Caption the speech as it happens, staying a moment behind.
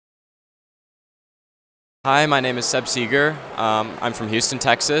Hi, my name is Seager. I'm from Houston,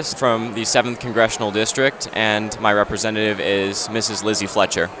 Texas, from the 7th Congressional District, and my representative is Mrs. Lizzie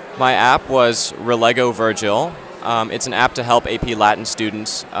Fletcher. My app was Relego Virgil. It's an app to help AP Latin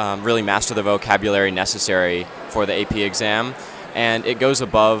students really master the vocabulary necessary for the AP exam, and it goes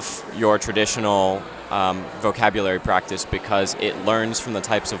above your traditional vocabulary practice because it learns from the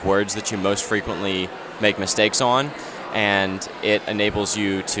types of words that you most frequently make mistakes on, and it enables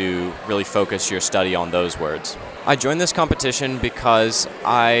you to really focus your study on those words. I joined this competition because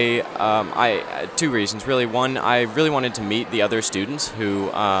two reasons really. One, I really wanted to meet the other students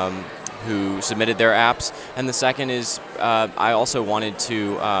who submitted their apps, and the second is I also wanted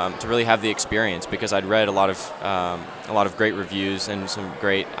to really have the experience because I'd read a lot of great reviews and some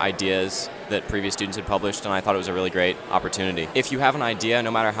great ideas that previous students had published, and I thought it was a really great opportunity. If you have an idea,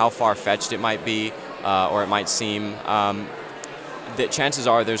 no matter how far-fetched it might be or it might seem, that chances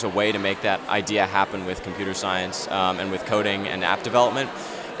are there's a way to make that idea happen with computer science and with coding and app development.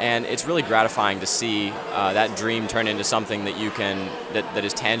 And it's really gratifying to see that dream turn into something that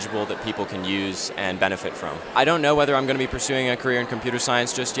is tangible, that people can use and benefit from. I don't know whether I'm going to be pursuing a career in computer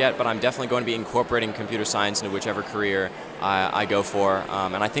science just yet, but I'm definitely going to be incorporating computer science into whichever career I go for.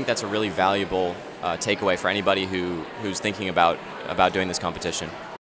 And I think that's a really valuable takeaway for anybody who's thinking about doing this competition.